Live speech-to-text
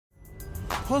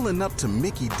Pulling up to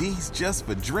Mickey D's just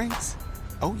for drinks?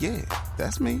 Oh yeah,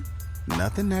 that's me.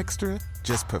 Nothing extra,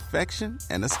 just perfection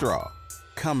and a straw.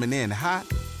 Coming in hot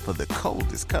for the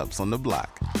coldest cups on the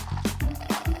block.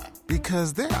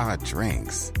 Because there are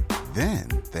drinks. Then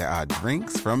there are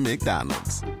drinks from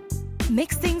McDonald's.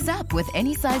 Mix things up with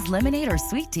any size lemonade or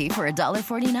sweet tea for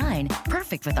 $1.49.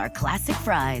 Perfect with our classic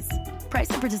fries. Price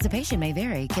and participation may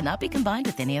vary. Cannot be combined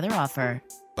with any other offer.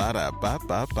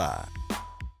 Ba-da-ba-ba-ba.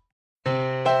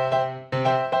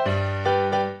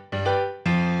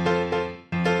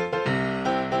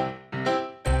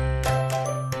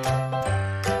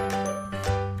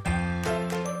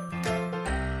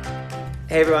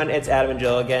 Hey everyone, it's Adam and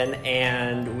Jill again,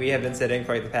 and we have been sitting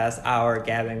for the past hour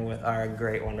gabbing with our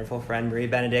great, wonderful friend Marie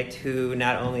Benedict, who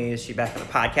not only is she back on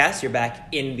the podcast, you're back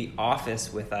in the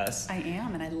office with us. I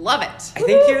am, and I love it. I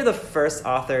think you're the first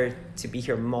author to be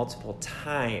here multiple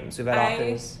times. We've had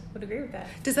authors. I would agree with that.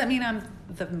 Does that mean I'm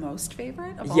the most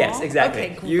favorite of all? Yes,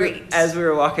 exactly. Okay, great. As we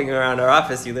were walking around our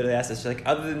office, you literally asked us, you're like,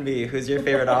 other than me, who's your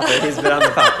favorite author who's been on the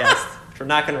podcast? We're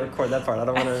not going to record that part. I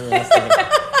don't want to remiss it.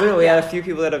 But no, we had a few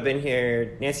people that have been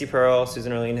here. Nancy Pearl,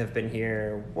 Susan Orlean have been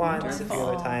here once, Wonderful. a few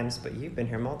other times, but you've been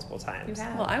here multiple times.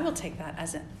 Well, I will take that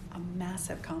as a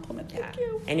massive compliment. Thank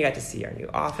you. And you got to see our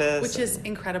new office. Which is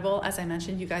incredible. As I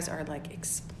mentioned, you guys are like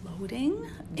exploding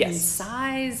Yes. in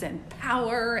size and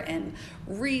power and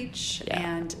reach, Yeah.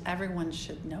 and everyone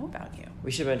should know about you. We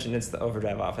should mention it's the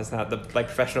Overdrive office, not the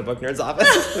professional book nerds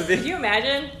office. Could you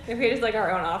imagine if we had just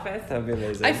our own office? That would be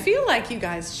amazing. I feel like you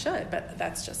guys should, but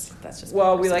that's just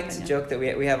Well, my we personal like opinion. to joke that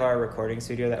we have our recording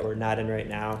studio that we're not in right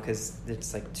now because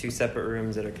it's like two separate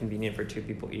rooms that are convenient for two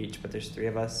people each, but there's three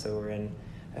of us, so we're in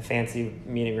a fancy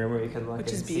meeting room where you can look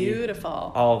Which and is see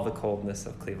beautiful. all of the coldness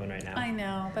of Cleveland right now. I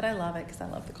know, but I love it because I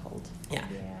love the cold. Yeah.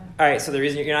 All right, so the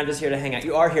reason you're not just here to hang out,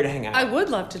 you are here to hang out. I would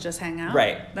love to just hang out.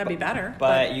 Right. That'd be better.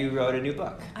 But you wrote a new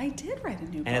book. I did write a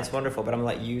new book. And it's wonderful, but I'm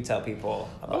going to let you tell people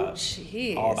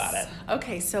all about it.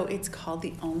 Okay, so it's called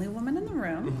The Only Woman in the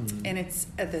Room, Mm-hmm. and it's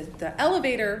the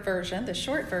elevator version, the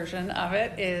short version of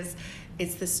it is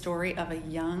it's the story of a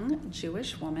young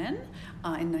Jewish woman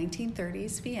in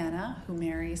 1930s Vienna who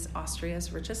marries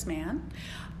Austria's richest man,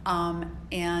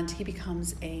 and he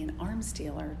becomes an arms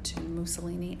dealer to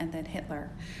Mussolini and then Hitler.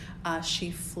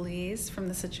 She flees from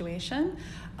the situation,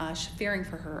 fearing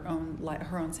for her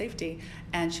own safety,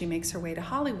 and she makes her way to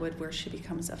Hollywood, where she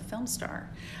becomes a film star.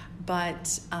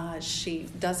 But she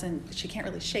can't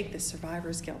really shake the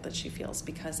survivor's guilt that she feels,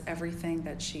 because everything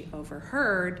that she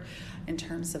overheard in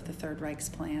terms of the Third Reich's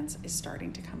plans is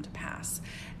starting to come to pass.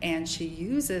 And she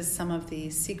uses some of the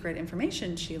secret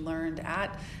information she learned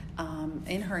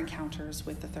in her encounters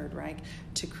with the Third Reich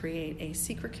to create a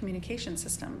secret communication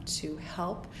system to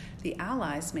help the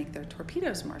Allies make their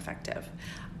torpedoes more effective.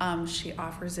 She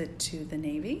offers it to the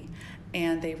Navy,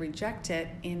 and they reject it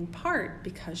in part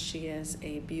because she is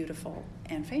a beautiful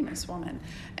and famous woman.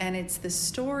 And it's the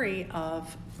story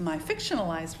of my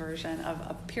fictionalized version of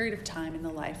a period of time in the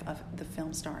life of the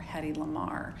film star Hedy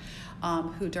Lamarr,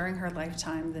 who during her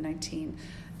lifetime, in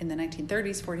the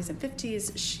 1930s, 40s, and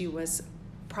 50s, she was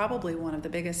probably one of the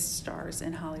biggest stars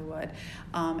in Hollywood,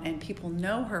 and people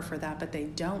know her for that, but they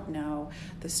don't know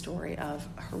the story of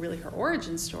her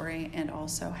origin story, and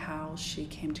also how she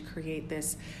came to create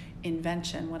this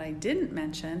invention. What I didn't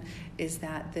mention is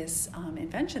that this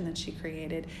invention that she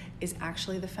created is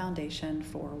actually the foundation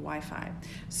for Wi-Fi.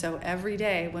 So every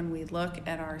day when we look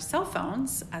at our cell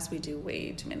phones, as we do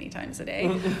way too many times a day,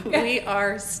 we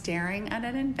are staring at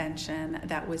an invention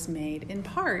that was made in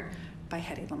part by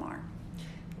Hedy Lamarr.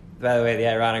 By the way, the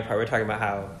ironic part, we're talking about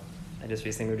how I just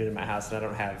recently moved into my house and I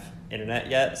don't have internet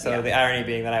yet. So the irony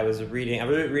being that I'm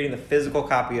reading the physical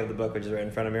copy of the book, which is right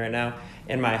in front of me right now,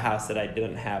 in my house that I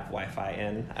didn't have Wi-Fi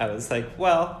in. I was like,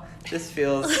 well, this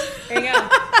feels There you go.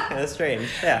 kind of strange.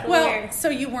 Yeah. Well, so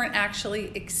you weren't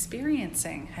actually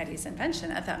experiencing Hedy's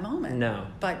invention at that moment. No.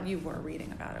 But you were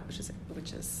reading about it, which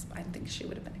is I think she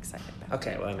would have been excited about.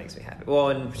 Okay, well, that makes me happy. Well,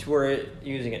 and we're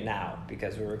using it now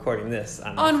because we're recording this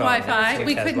on my phone, Wi-Fi. which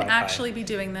We has couldn't Wi-Fi. actually be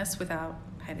doing this without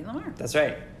Hedy Lamarr. That's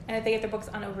right. And if they get their books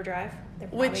on Overdrive, they're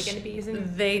probably Which going to be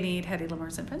using. they need Hedy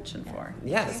Lamarr's invention for.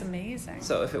 Yes. It's amazing.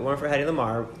 So if it weren't for Hedy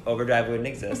Lamarr, Overdrive wouldn't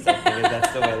exist. I think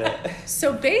that's the way that...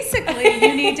 So basically,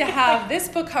 you need to have this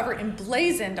book cover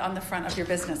emblazoned on the front of your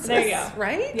businesses. There you go.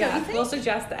 Right? Don't Yeah, you think? we'll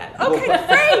suggest that. Okay, great.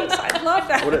 I love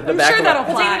that. What, the I'm back sure of that'll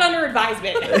We'll take it fly. under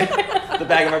advisement. the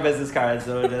back of our business cards,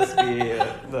 so it'll just be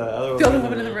the other The only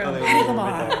woman in the room, other Hedy woman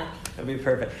right Lamarr. there. That'd be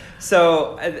perfect.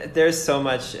 So there's so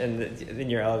much in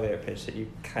your elevator pitch that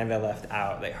you kind of left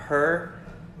out. Like her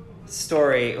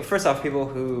story. First off, people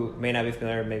who may not be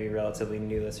familiar, maybe relatively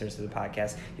new listeners to the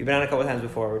podcast, you've been on a couple of times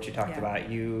before, which you talked about.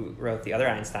 You wrote The Other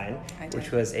Einstein,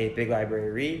 which was a big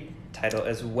library read title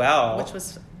as well. Which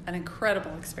was an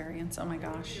incredible experience. Oh my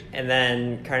gosh. And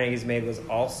then Carnegie's Maid was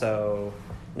also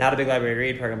not a big library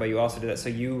read program, but you also do that. So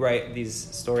you write these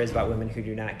stories about women who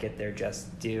do not get their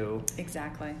just due.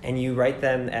 Exactly. And you write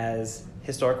them as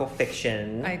historical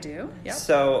fiction. I do, yep.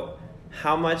 So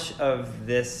how much of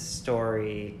this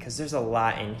story, because there's a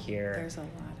lot in here. There's a lot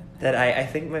in that I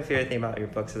think my favorite thing about your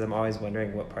books is I'm always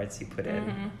wondering what parts you put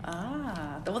in.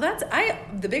 Well,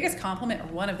 the biggest compliment, or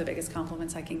one of the biggest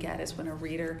compliments I can get, is when a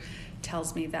reader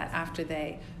tells me that after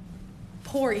they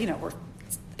were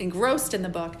engrossed in the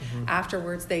book,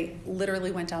 afterwards they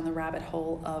literally went down the rabbit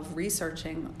hole of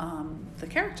researching the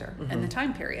character and the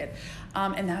time period.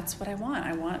 And that's what I want.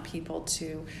 I want people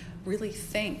to really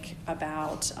think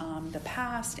about the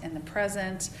past and the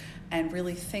present, and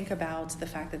really think about the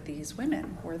fact that these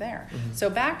women were there. So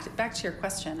back to your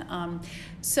question.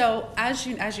 So as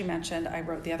you mentioned, I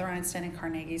wrote The Other Einstein and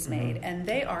Carnegie's Maid, and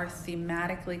they are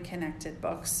thematically connected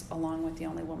books, along with The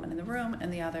Only Woman in the Room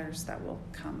and the others that will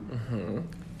come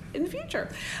in the future.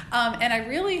 And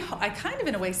I kind of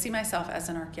in a way see myself as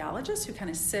an archaeologist who kind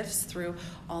of sifts through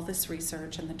all this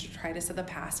research and the detritus of the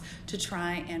past to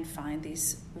try and find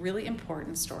these really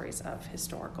important stories of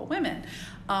historical women.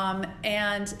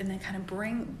 And then kind of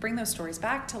bring those stories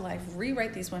back to life,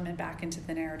 rewrite these women back into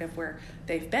the narrative where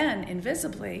they've been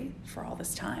invisibly for all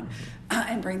this time,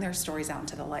 and bring their stories out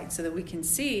into the light so that we can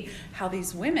see how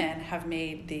these women have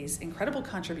made these incredible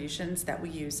contributions that we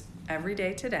use every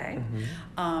day today.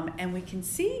 And we can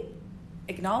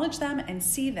acknowledge them and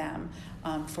see them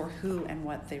for who and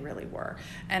what they really were,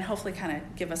 and hopefully kind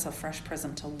of give us a fresh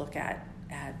prism to look at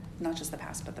not just the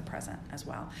past but the present as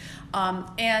well.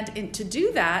 To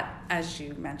do that, as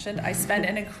you mentioned, I spend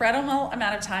an incredible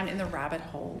amount of time in the rabbit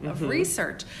hole of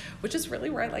research, which is really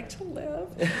where I like to live.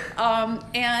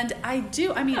 And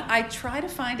I try to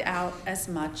find out as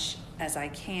much as I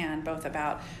can, both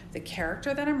about the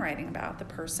character that I'm writing about, the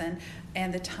person,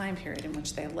 and the time period in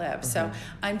which they live. So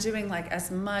I'm doing like as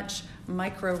much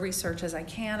micro research as I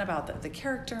can about the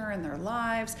character and their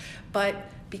lives. But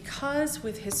because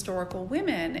with historical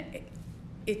women,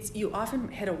 you often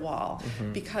hit a wall,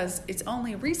 because it's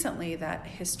only recently that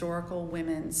historical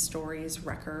women's stories,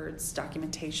 records,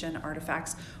 documentation,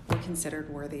 artifacts were considered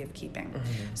worthy of keeping.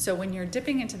 So when you're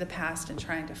dipping into the past and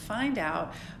trying to find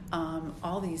out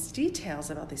all these details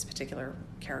about these particular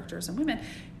characters and women,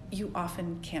 you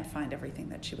often can't find everything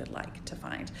that you would like to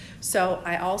find. So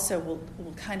I also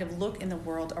will kind of look in the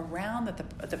world around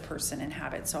that the person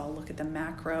inhabits. So I'll look at the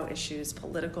macro issues,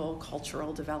 political,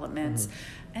 cultural developments,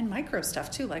 and micro stuff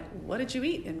too, like what did you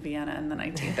eat in Vienna in the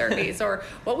 1930s, or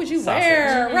what would you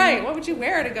wear? Right, what would you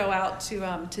wear to go out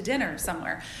to dinner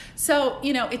somewhere? So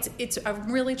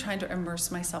I'm really trying to immerse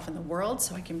myself in the world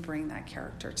so I can bring that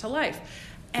character to life.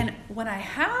 And when I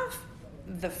have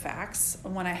the facts,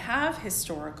 when I have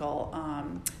historical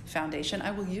foundation,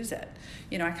 I will use it.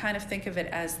 I kind of think of it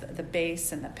as the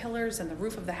base and the pillars and the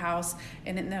roof of the house,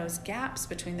 and in those gaps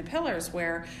between the pillars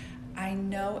where I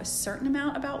know a certain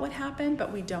amount about what happened,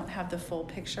 but we don't have the full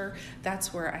picture.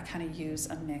 That's where I kind of use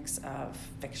a mix of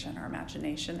fiction or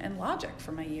imagination and logic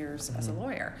from my years as a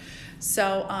lawyer.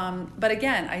 So, but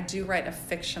again, I do write a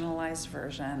fictionalized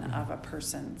version of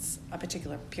a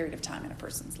particular period of time in a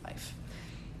person's life.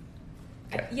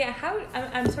 Yeah,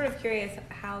 I'm sort of curious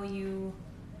how you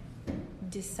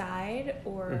decide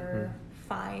or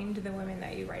find the women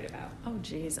that you write about. Oh,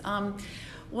 geez. I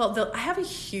have a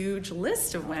huge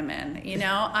list of women.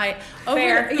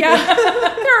 Fair.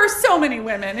 There are so many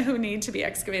women who need to be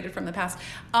excavated from the past.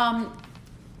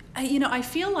 I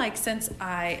feel like since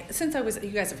I was,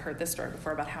 you guys have heard this story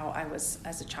before about how I was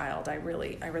as a child. I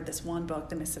read this one book,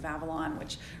 The Mists of Avalon,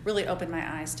 which really opened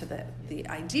my eyes to the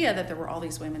idea that there were all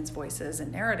these women's voices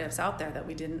and narratives out there that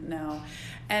we didn't know.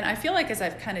 And I feel like as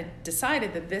I've kind of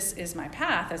decided that this is my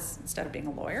path, instead of being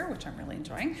a lawyer, which I'm really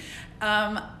enjoying,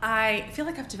 I feel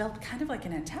like I've developed kind of like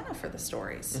an antenna for the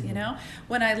stories.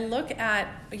 When I look at,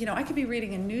 I could be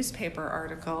reading a newspaper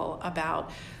article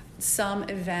about some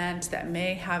event that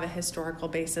may have a historical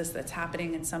basis that's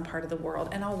happening in some part of the world,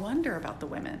 and I'll wonder about the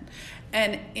women.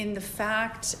 And in the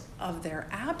fact of their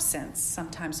absence,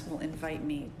 sometimes will invite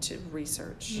me to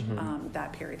research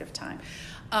that period of time.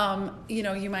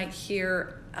 You might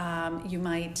hear,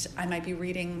 I might be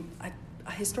reading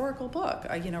a historical book,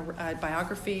 a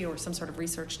biography or some sort of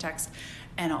research text,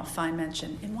 and I'll find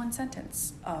mention in one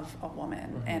sentence of a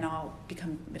woman, and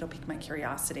it'll pique my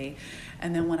curiosity.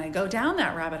 And then when I go down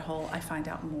that rabbit hole, I find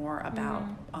out more about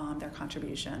their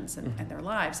contributions and their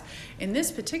lives. In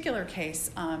this particular case,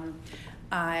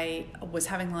 I was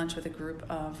having lunch with a group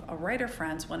of writer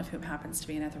friends, one of whom happens to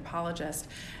be an anthropologist,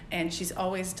 and she's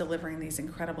always delivering these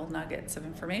incredible nuggets of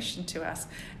information to us.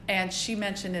 And she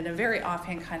mentioned in a very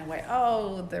offhand kind of way,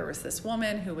 oh, there was this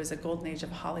woman who was a golden age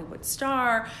of Hollywood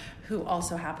star who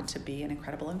also happened to be an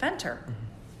incredible inventor.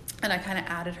 And I kind of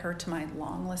added her to my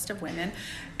long list of women.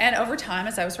 And over time,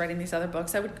 as I was writing these other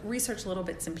books, I would research little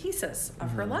bits and pieces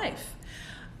of her life.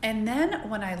 And then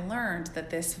when I learned that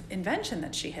this invention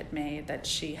that she had made, that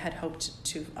she had hoped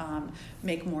to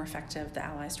make more effective the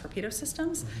Allies' torpedo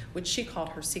systems, which she called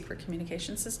her secret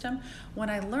communication system,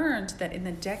 when I learned that in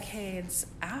the decades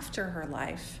after her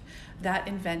life, that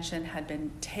invention had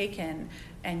been taken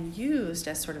and used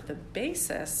as sort of the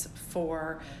basis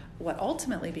for what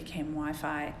ultimately became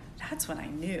Wi-Fi, that's when I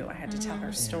knew I had to tell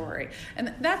her story.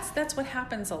 And that's what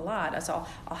happens a lot. As I'll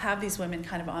have these women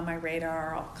kind of on my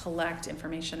radar, I'll collect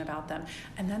information about them,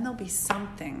 and then there'll be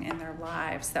something in their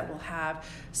lives that will have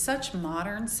such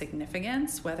modern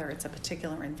significance, whether it's a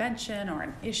particular invention or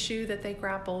an issue that they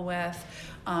grapple with,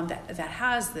 that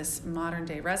has this modern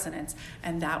day resonance,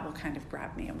 and that will kind of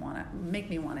grab me and make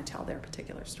me want to tell their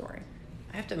particular story.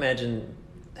 I have to imagine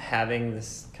having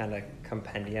this kind of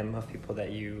compendium of people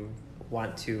that you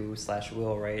want to /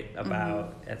 will write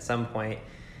about at some point.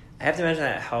 I have to imagine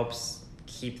that helps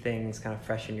keep things kind of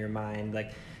fresh in your mind,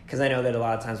 like, because I know that a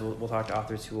lot of times we'll talk to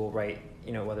authors who will write,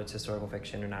 whether it's historical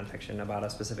fiction or nonfiction, about a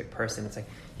specific person. It's like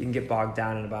you can get bogged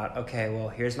down in about, okay, well,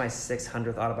 here's my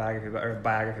 600th autobiography or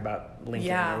biography about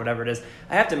Lincoln or whatever it is.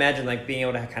 I have to imagine like being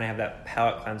able to kind of have that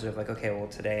palate cleanser of like, okay, well,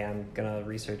 today I'm gonna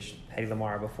research Hedy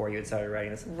Lamarr before you had started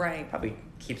writing this. Right. Probably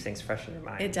keeps things fresh in your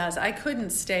mind. It does. I couldn't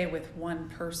stay with one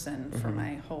person for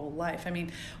my whole life. I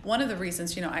mean, one of the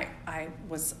reasons, I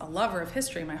was a lover of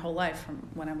history my whole life from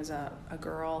when I was a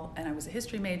girl, and I was a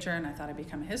history major, and I thought I'd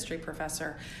become a history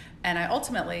professor. And I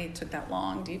ultimately took that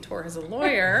long detour as a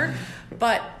lawyer.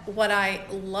 But what I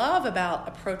love about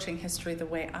approaching history the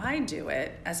way I do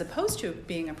it, as opposed to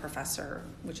being a professor,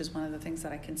 which is one of the things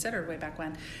that I considered way back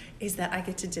when, is that I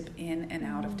get to dip in and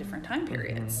out of different time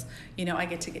periods. I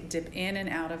get to dip in and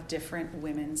out of different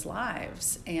women's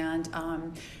lives. And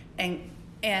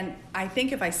I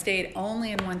think if I stayed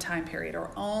only in one time period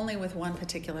or only with one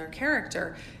particular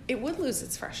character, it would lose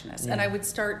its freshness. And I would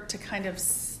start to kind of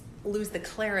lose the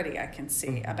clarity I can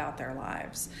see about their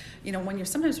lives. When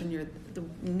you're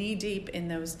knee deep in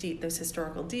those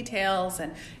historical details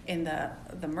and in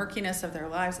the murkiness of their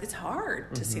lives, it's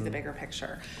hard to see the bigger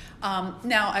picture.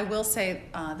 Now, I will say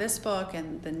this book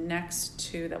and the next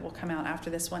two that will come out after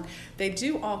this one, they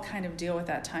do all kind of deal with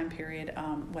that time period,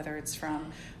 whether it's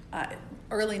from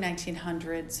early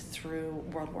 1900s through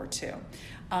World War II.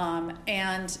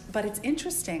 But it's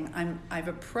interesting. I've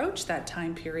approached that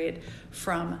time period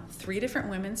from 3 different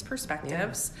women's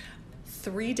perspectives,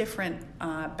 3 different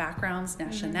backgrounds,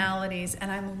 nationalities, and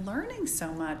I'm learning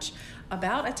so much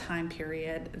about a time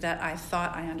period that I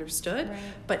thought I understood,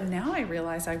 but now I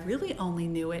realize I really only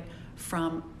knew it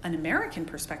from an American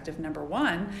perspective, number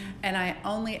one, and I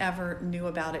only ever knew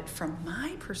about it from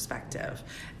my perspective.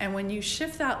 And when you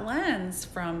shift that lens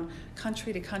from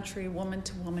country to country, woman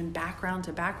to woman, background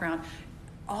to background,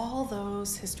 all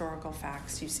those historical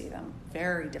facts, you see them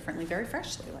very differently, very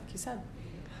freshly, like you said.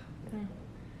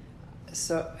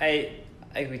 So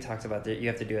we talked about that you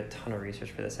have to do a ton of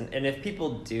research for this, and if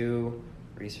people do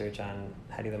research on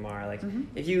Hedy Lamarr, like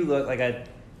if you look like a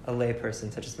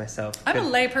layperson such as myself, I'm a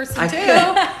layperson too.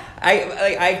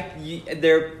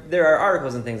 There are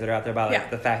articles and things that are out there about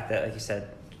like the fact that, like you said,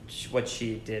 what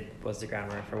she did was the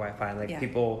groundwork for Wi-Fi, and like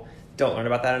people don't learn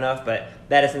about that enough, but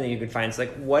that is something you could find. So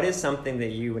like, what is something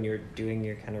that you, when you're doing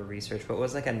your kind of research, what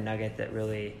was like a nugget that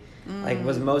really like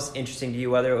was most interesting to you?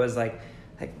 Whether it was like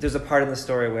there's a part in the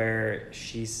story where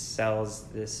she sells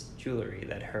this jewelry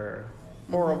that her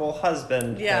horrible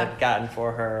husband had gotten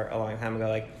for her a long time ago.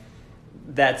 Like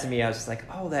that to me, I was just like,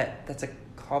 oh, that's a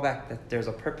callback, that there's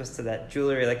a purpose to that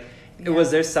jewelry. Like,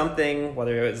 was there something,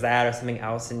 whether it was that or something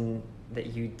else that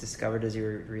you discovered as you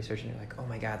were researching? You're like, oh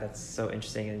my God, that's so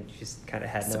interesting, and you just kind of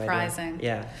had no idea. Surprising.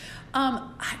 Yeah.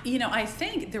 I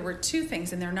think there were 2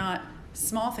 things, and they're not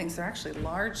small things, they're actually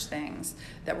large things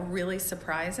that were really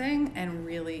surprising and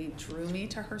really drew me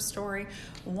to her story.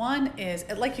 One is,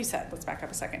 like you said, let's back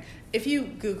up a second. If you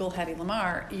Google Hedy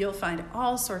Lamarr, you'll find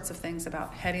all sorts of things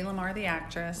about Hedy Lamarr, the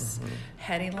actress,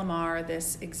 Hedy Lamarr,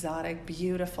 this exotic,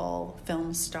 beautiful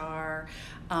film star,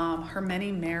 her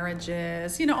many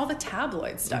marriages, all the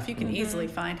tabloid stuff you can easily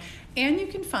find. And you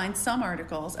can find some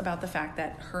articles about the fact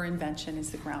that her invention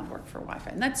is the groundwork for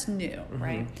Wi-Fi. And that's new,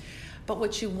 right? But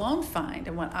what you won't find,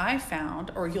 and what I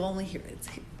found, or you'll only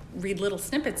read little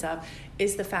snippets of,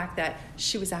 is the fact that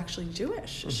she was actually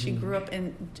Jewish. She grew up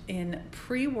in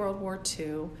pre-World War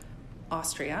II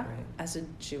Austria as a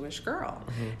Jewish girl.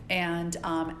 And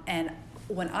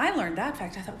when I learned that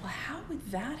fact, I thought, well, how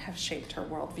would that have shaped her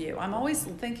worldview? I'm always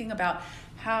thinking about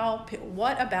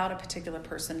what about a particular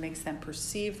person makes them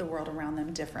perceive the world around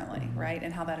them differently, right?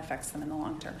 And how that affects them in the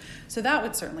long term. So that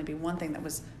would certainly be one thing that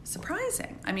was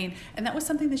surprising. I mean, and that was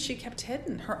something that she kept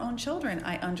hidden. Her own children,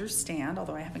 I understand,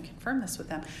 although I haven't confirmed this with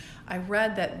them, I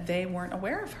read that they weren't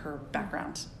aware of her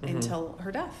background until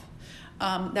her death.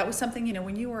 That was something,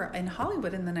 when you were in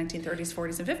Hollywood in the 1930s,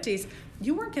 40s, and 50s,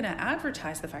 you weren't going to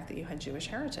advertise the fact that you had Jewish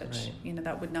heritage. Right.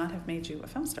 That would not have made you a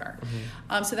film star.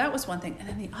 So that was one thing. And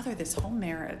then the other, this whole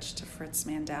marriage to Fritz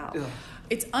Mandel. Ugh.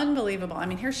 It's unbelievable. I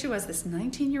mean, here she was, this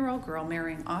 19-year-old girl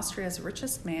marrying Austria's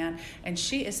richest man, and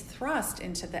she is thrust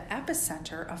into the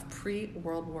epicenter of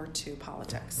pre-World War II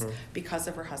politics because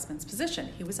of her husband's position.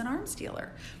 He was an arms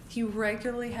dealer. He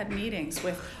regularly had meetings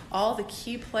with all the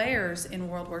key players in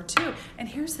World War II. And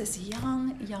here's this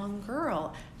young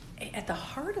girl at the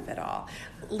heart of it all,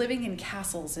 living in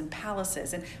castles and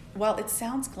palaces. And while it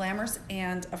sounds glamorous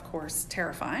and, of course,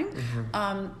 terrifying,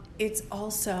 it's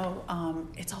also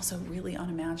really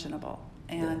unimaginable.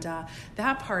 And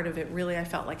that part of it really, I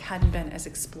felt like, hadn't been as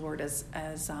explored as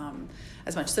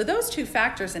much. So those two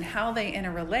factors and how they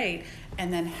interrelate,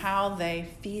 and then how they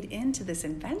feed into this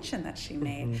invention that she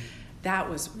made, that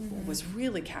was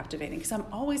really captivating. Because I'm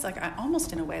always like, I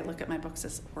almost in a way look at my books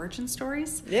as origin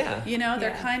stories. Yeah.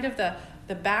 They're kind of the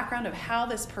background of how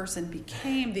this person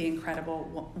became the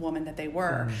incredible woman that they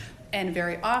were. And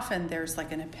very often there's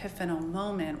like an epiphanal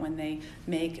moment when they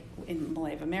make, in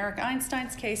Malay of America,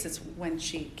 Einstein's case, it's when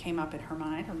she came up in her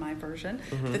mind, or my version,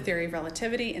 the theory of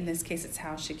relativity. In this case, it's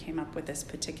how she came up with this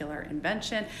particular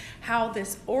invention, how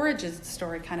this origin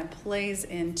story kind of plays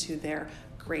into their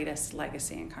greatest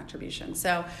legacy and contribution.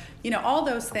 So, all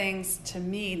those things to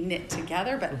me knit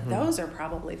together, but those are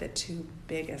probably the two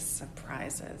biggest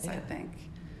surprises, I think.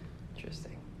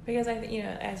 Interesting. Because I think,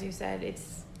 as you said,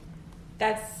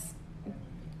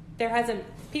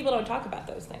 people don't talk about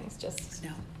those things, just.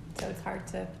 No. So it's hard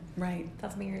to. Right.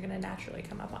 That's something you're going to naturally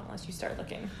come up on unless you start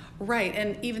looking. Right.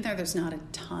 And even though there's not a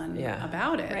ton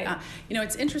about it. Right.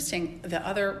 It's interesting, the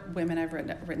other women I've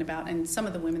written about, and some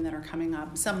of the women that are coming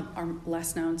up, some are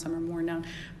less known, some are more known.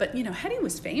 But, Hedy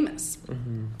was famous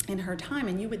in her time,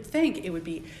 and you would think it would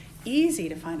be easy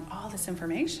to find all this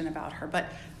information about her. But,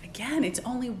 again, it's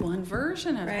only one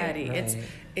version of Hedy. Right.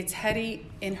 It's Hedy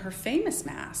in her famous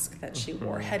mask that she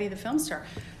wore, Hedy the film star.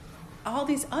 All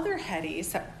these other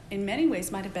Hedys that in many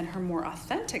ways might have been her more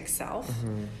authentic self,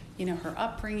 her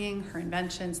upbringing, her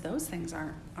inventions, those things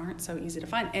aren't so easy to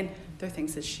find. And they're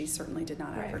things that she certainly did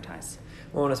not advertise.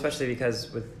 Well, and especially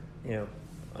because with,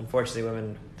 unfortunately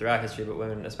women throughout history, but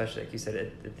women especially, like you said,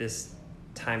 at this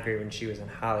time period when she was in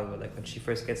Hollywood, like when she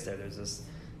first gets there, there's this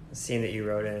scene that you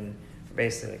wrote in,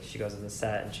 basically like she goes on the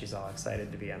set and she's all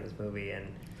excited to be on this movie, and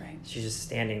she's just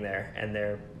standing there and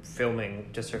they're filming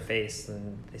just her face,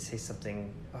 and they say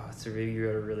something, you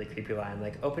wrote a really creepy line,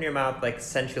 like open your mouth like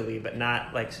sensually but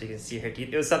not like so you can see her teeth.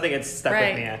 It was something that stuck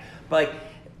with me. But like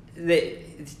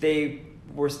they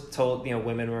were told,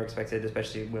 women were expected,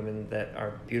 especially women that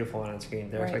are beautiful on screen,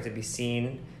 they're expected to be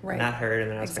seen, not heard, and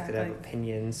they're not expected to have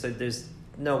opinions. So there's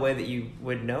no way that you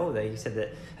would know that. You said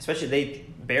that, especially they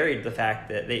buried the fact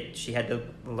that she had to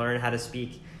learn how to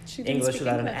speak English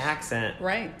without an accent,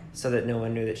 so that no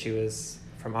one knew that she was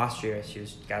from Austria. She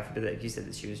was, God forbid, that you said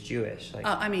that she was Jewish.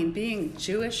 Being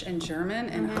Jewish and German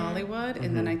in Hollywood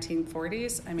in the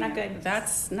 1940s, not good.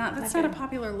 That's not a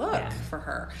popular look for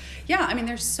her. Yeah, I mean,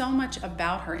 there's so much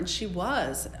about her, and she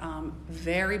was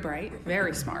very bright,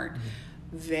 very smart.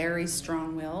 Very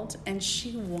strong-willed, and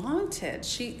she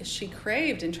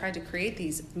craved and tried to create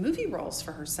these movie roles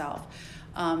for herself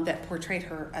that portrayed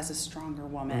her as a stronger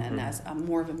woman, as a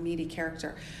more of a meaty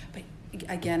character. But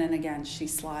again and again, she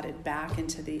slotted back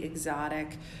into the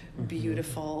exotic,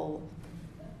 beautiful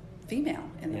female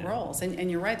in the roles. And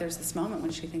you're right, there's this moment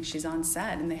when she thinks she's on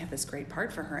set and they have this great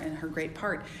part for her, and her great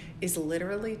part is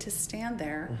literally to stand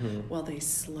there while they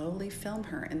slowly film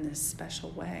her in this special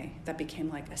way that became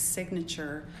like a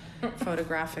signature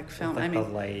photographic film. Like I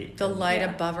mean, the light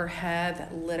above her head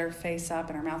that lit her face up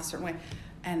and her mouth a certain way.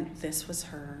 And this was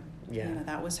her,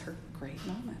 that was her great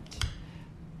moment.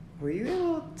 Were you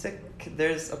able to?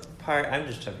 There's a part. I'm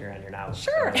just jumping around your novel.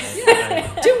 Sure.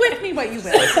 Do with me what you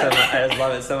will. I just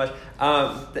love it so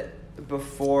much.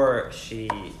 Before she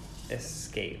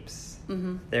escapes,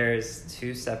 there's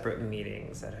 2 separate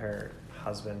meetings that her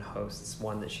husband hosts.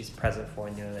 One that she's present for,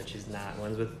 and the other that she's not.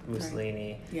 One's with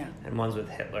Mussolini, and one's with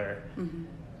Hitler.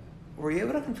 Were you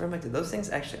able to confirm? Like, did those things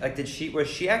actually? Like, was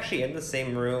she actually in the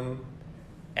same room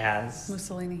as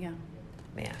Mussolini? Yeah.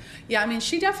 Man. Yeah, I mean,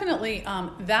 she definitely,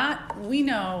 that we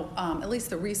know, at least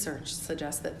the research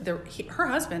suggests that her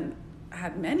husband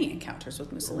had many encounters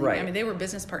with Mussolini. Right. I mean, they were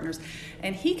business partners.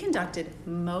 And he conducted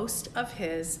most of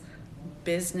his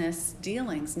business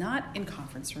dealings, not in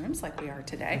conference rooms like we are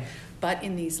today, but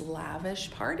in these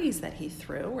lavish parties that he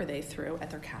threw, or they threw at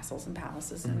their castles and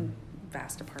palaces and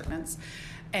vast apartments.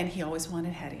 And he always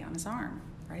wanted Hetty on his arm.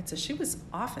 Right, so she was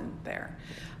often there.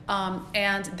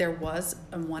 And there was,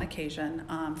 on one occasion,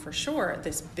 for sure,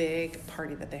 this big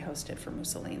party that they hosted for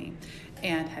Mussolini.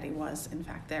 And Hetty was, in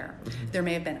fact, there. There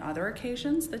may have been other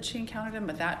occasions that she encountered him,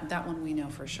 but that one we know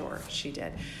for sure she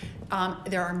did.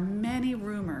 There are many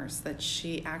rumors that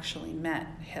she actually met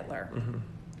Hitler.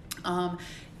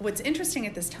 What's interesting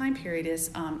at this time period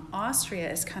is Austria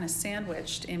is kind of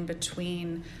sandwiched in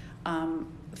between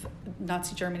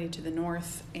Nazi Germany to the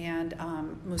north and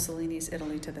Mussolini's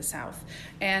Italy to the south.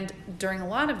 And during a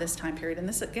lot of this time period, and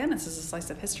this is a slice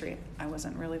of history I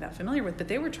wasn't really that familiar with, but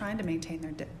they were trying to maintain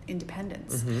their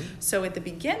independence. So at the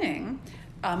beginning,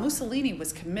 Mussolini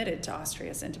was committed to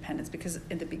Austria's independence because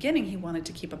in the beginning he wanted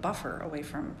to keep a buffer away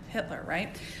from Hitler,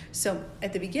 right? So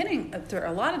at the beginning, through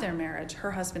a lot of their marriage,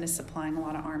 her husband is supplying a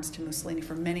lot of arms to Mussolini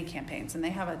for many campaigns, and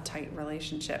they have a tight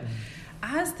relationship.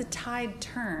 As the tide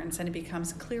turns and it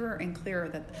becomes clearer and clearer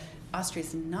that Austria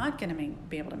is not going to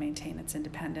be able to maintain its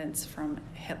independence from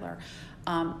Hitler,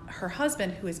 her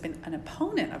husband, who has been an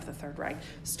opponent of the Third Reich,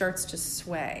 starts to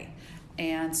sway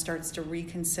and starts to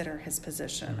reconsider his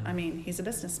position. I mean, he's a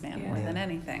businessman more than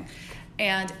anything.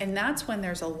 And that's when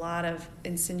there's a lot of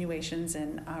insinuations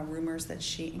and rumors that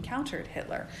she encountered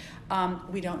Hitler.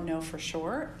 We don't know for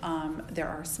sure. There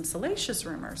are some salacious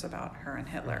rumors about her and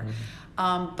Hitler.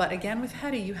 But again, with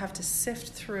Hetty, you have to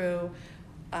sift through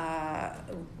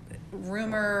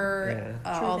rumor,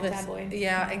 all this. Tabloid.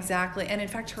 Yeah, exactly. And in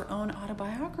fact, her own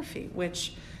autobiography,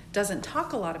 which doesn't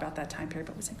talk a lot about that time period,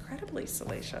 but was incredibly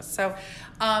salacious. So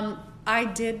I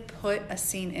did put a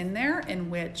scene in there in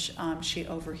which she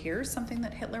overhears something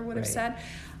that Hitler would have said.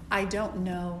 I don't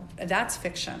know. That's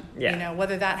fiction. You know,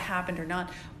 whether that happened or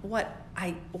not. What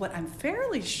I'm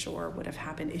fairly sure would have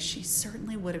happened is she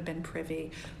certainly would have been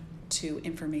privy to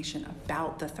information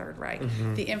about the Third Reich.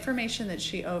 The information that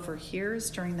she overhears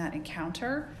during that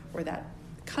encounter, or that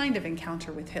kind of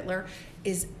encounter with Hitler,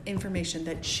 is information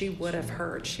that she would have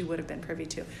heard, she would have been privy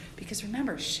to. Because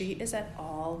remember, she is at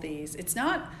all these, it's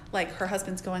not like her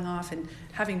husband's going off and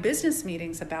having business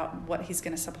meetings about what he's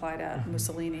going to supply to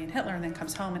Mussolini and Hitler, and then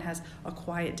comes home and has a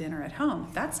quiet dinner at home.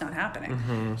 That's not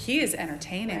happening. He is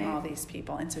entertaining all these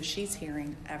people, and so she's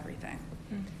hearing everything.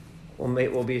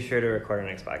 We'll be sure to record our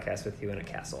next podcast with you in a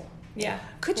castle. Yeah.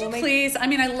 Could you please? I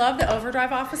mean, I love the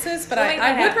Overdrive offices, but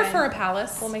I would prefer a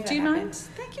palace. We'll make that Do you happen. mind?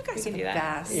 Thank you guys. We can do that.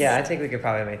 Best. Yeah, I think we could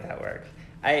probably make that work.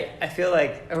 I feel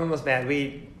like I'm almost mad.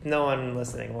 No one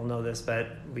listening will know this, but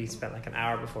we spent like an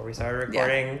hour before we started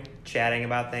recording, chatting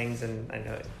about things, and I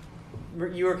know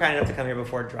you were kind enough to come here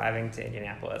before driving to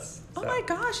Indianapolis. So. Oh my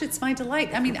gosh, it's my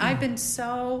delight. I mean, I've been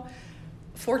so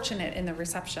fortunate in the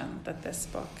reception that this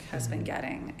book has been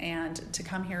getting, and to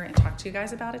come here and talk to you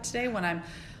guys about it today when I'm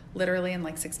literally in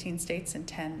like 16 states in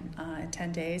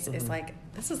 10 days is like,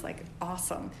 this is like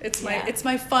awesome. It's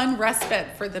my fun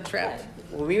respite for the trip.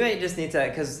 Well, we might just need to,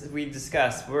 because we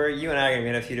discussed, you and I are going to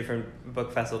be at a few different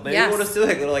book festivals. Maybe we'll just do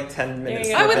like little 10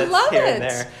 minutes. I would love here it. And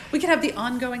there. We could have the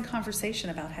ongoing conversation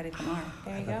about Hetty Tamar.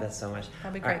 There you go. That's so much.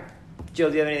 That'd be great. Right. Jill,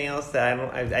 do you have anything else that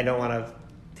I don't want to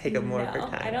take up more of your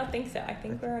time? I don't think so. I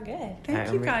think we're good.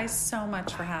 Thank you guys so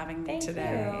much for having me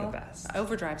today. You. The best.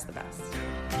 Overdrive's the best.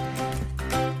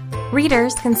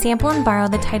 Readers can sample and borrow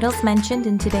the titles mentioned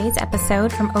in today's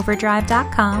episode from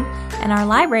Overdrive.com, and our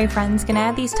library friends can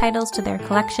add these titles to their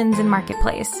collections in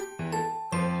Marketplace.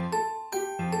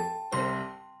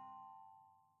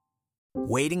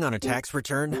 Waiting on a tax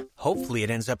return? Hopefully it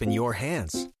ends up in your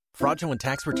hands. Fraudulent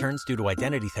tax returns due to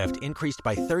identity theft increased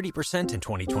by 30% in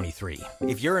 2023.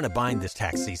 If you're in a bind this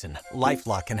tax season,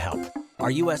 LifeLock can help.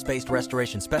 Our U.S.-based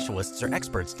restoration specialists are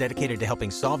experts dedicated to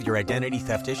helping solve your identity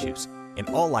theft issues. And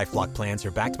all LifeLock plans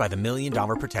are backed by the $1 Million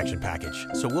Protection Package.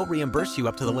 So we'll reimburse you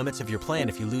up to the limits of your plan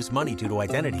if you lose money due to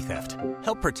identity theft.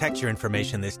 Help protect your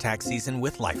information this tax season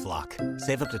with LifeLock.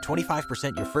 Save up to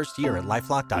 25% your first year at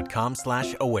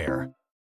LifeLock.com/aware.